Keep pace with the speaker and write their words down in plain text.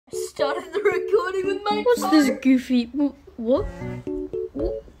started the recording with my What's phone. this goofy... What?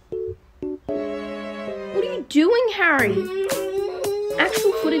 What are you doing, Harry?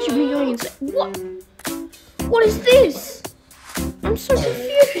 Actual footage of me going insane. What? What is this? I'm so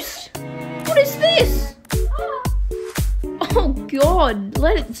confused. What is this? Oh God,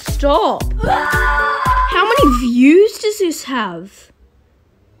 let it stop. How many views does this have?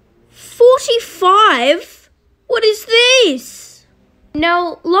 45? What is this?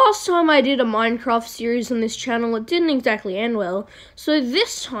 Now, last time I did a Minecraft series on this channel, it didn't exactly end well. So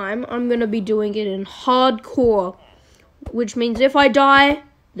this time, I'm going to be doing it in hardcore. Which means if I die,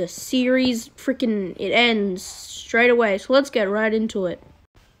 the series it ends straight away. So let's get right into it.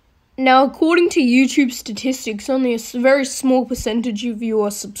 Now, according to YouTube statistics, only a very small percentage of you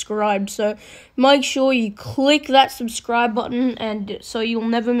are subscribed. So make sure you click that subscribe button and so you'll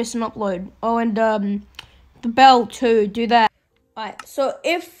never miss an upload. Oh, and the bell too, do that. Alright, so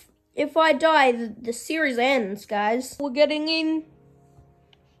if I die, the series ends, guys. We're getting in.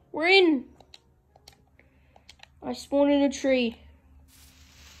 We're in. I spawned in a tree.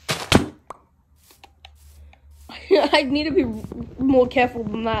 I need to be more careful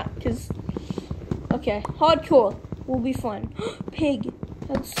than that, because... Okay, hardcore. We'll be fine. Pig.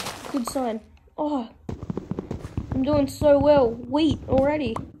 That's a good sign. Oh, I'm doing so well. Wheat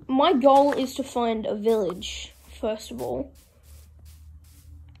already. My goal is to find a village, first of all.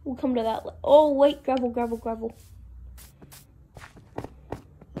 We'll come to that. Oh, wait. Gravel.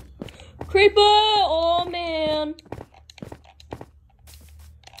 Creeper! Oh, man.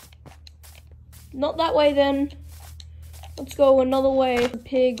 Not that way, then. Let's go another way.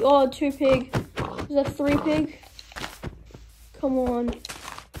 Pig. Oh, 2 pig. Is that 3 pig? Come on.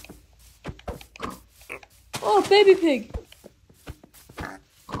 Oh, baby pig.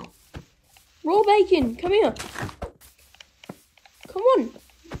 Raw bacon. Come here. Come on.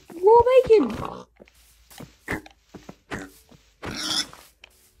 Raw bacon.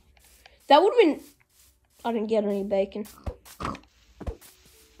 That would have been... I didn't get any bacon.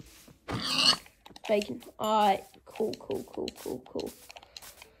 Bacon. Alright. Cool.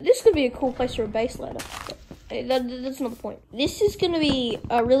 This could be a cool place for a base ladder. But that's not the point. This is going to be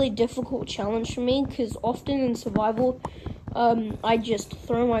a really difficult challenge for me because often in survival, I just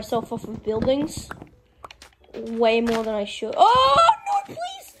throw myself off of buildings way more than I should. Oh, no,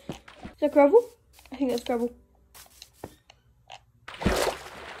 please! Is that gravel? I think that's gravel.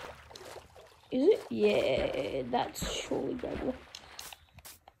 Is it? Yeah, that's surely gravel.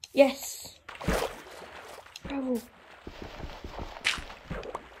 Yes! Gravel.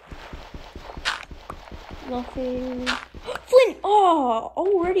 Nothing. Flint! Oh,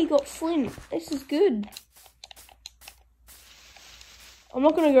 already got flint. This is good. I'm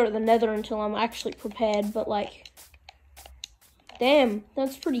not gonna go to the nether until I'm actually prepared, but like, damn,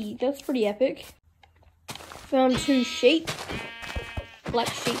 that's pretty epic. Found 2 sheep. Black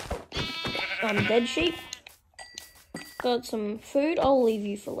sheep. Dead sheep. Got some food. I'll leave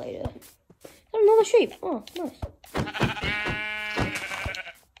you for later. Got another sheep. Oh, nice.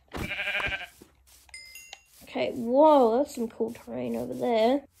 Okay, whoa, that's some cool terrain over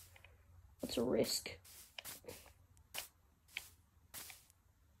there. That's a risk.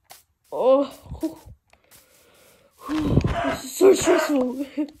 Oh, this is so stressful.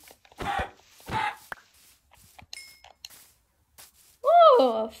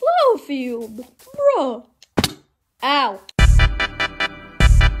 Oh, flower field, bro. Ow.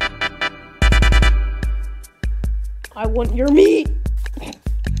 I want your meat.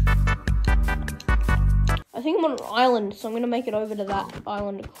 I think I'm on an island, so I'm gonna make it over to that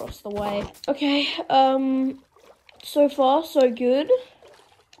island across the way. Okay, so far so good.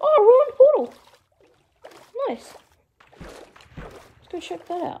 Oh, ruined portal. Nice. Let's go check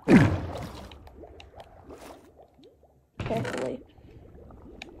that out. Carefully.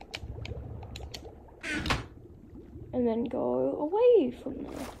 And then go away from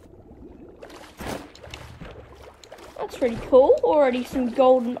there. That's pretty cool. Already some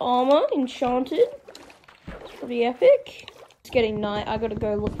golden armor enchanted. It's pretty epic. It's getting night. I gotta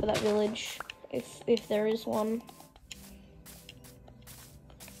go look for that village if there is one.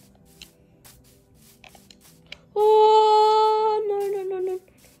 Oh no.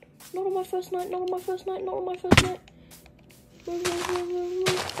 Not on my first night, not on my first night. Not on my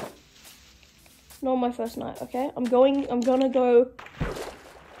first night, okay? I'm gonna go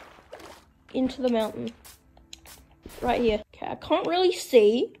into the mountain. Right here. Okay, I can't really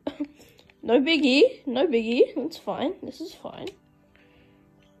see. No biggie. That's fine. This is fine.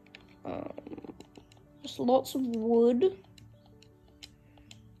 Just lots of wood.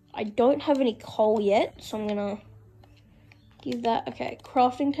 I don't have any coal yet, so I'm gonna Give that, okay,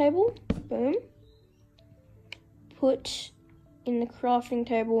 crafting table. Boom. Put in the crafting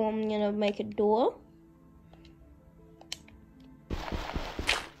table, I'm gonna make a door.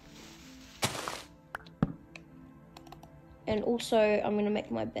 And also, I'm gonna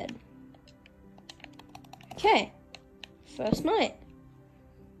make my bed. Okay, first night.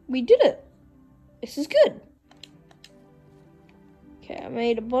 We did it. This is good. Okay, I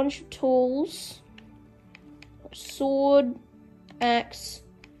made a bunch of tools. Sword, axe,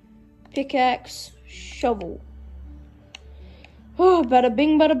 pickaxe, shovel. Oh, bada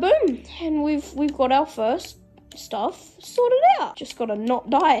bing, bada boom. And we've got our first stuff sorted out. Just gotta not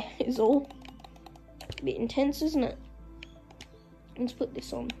die is all. A bit intense, isn't it? Let's put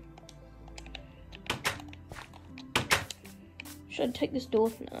this on. Should I take this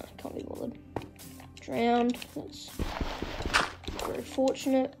door? Nah, can't be bothered. Drowned. That's very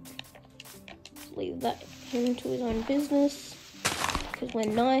fortunate. Leave that him to his own business because we're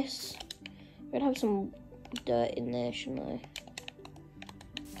nice. I'm gonna have some dirt in there, shouldn't I?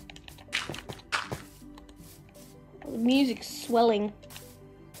 Oh, the music's swelling.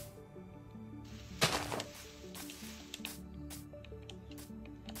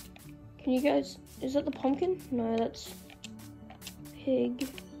 Can you guys? Is that the pumpkin? No, that's pig.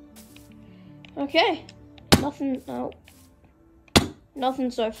 Okay, nothing. No,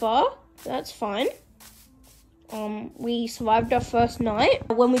 nothing so far. That's fine. We survived our first night.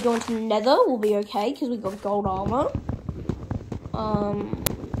 When we go into Nether, we'll be okay because we got gold armor.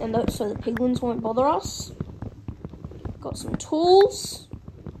 So the piglins won't bother us. Got some tools.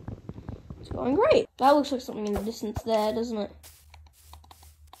 It's going great. That looks like something in the distance there, doesn't it?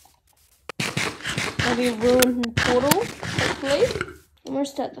 Maybe a ruined portal, hopefully. I'm gonna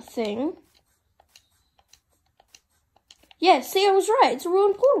start the thing. Yeah, see, I was right. It's a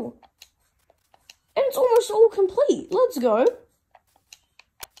ruined portal. And it's almost all complete. Let's go.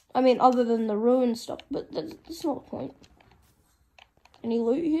 I mean, other than the ruined stuff, but that's not the point. Any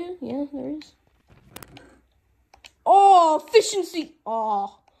loot here? Yeah, there is. Oh, efficiency.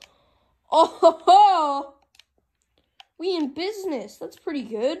 Oh. Oh. We in business. That's pretty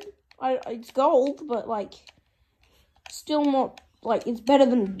good. It's gold, but, like, still not, like, it's better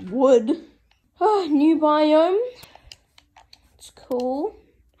than wood. Oh, new biome. It's cool.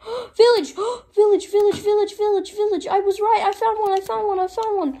 Village! Village, village, village, village, village. I was right. I found one. Let's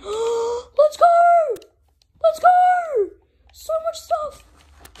go! Let's go! So much stuff.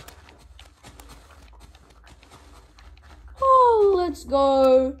 Oh, let's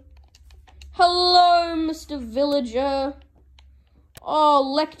go. Hello, Mr. Villager.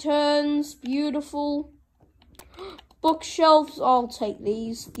 Oh, lecterns. Beautiful. Bookshelves. I'll take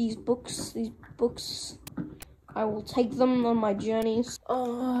these books. I will take them on my journeys.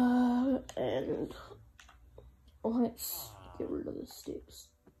 And let's get rid of the sticks.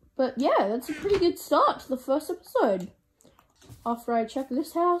 But yeah, that's a pretty good start to the first episode. After I check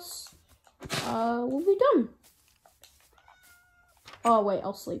this house, we'll be done. Oh wait,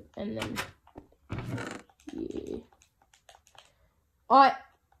 I'll sleep and then yeah. Alright.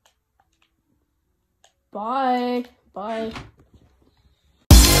 Bye.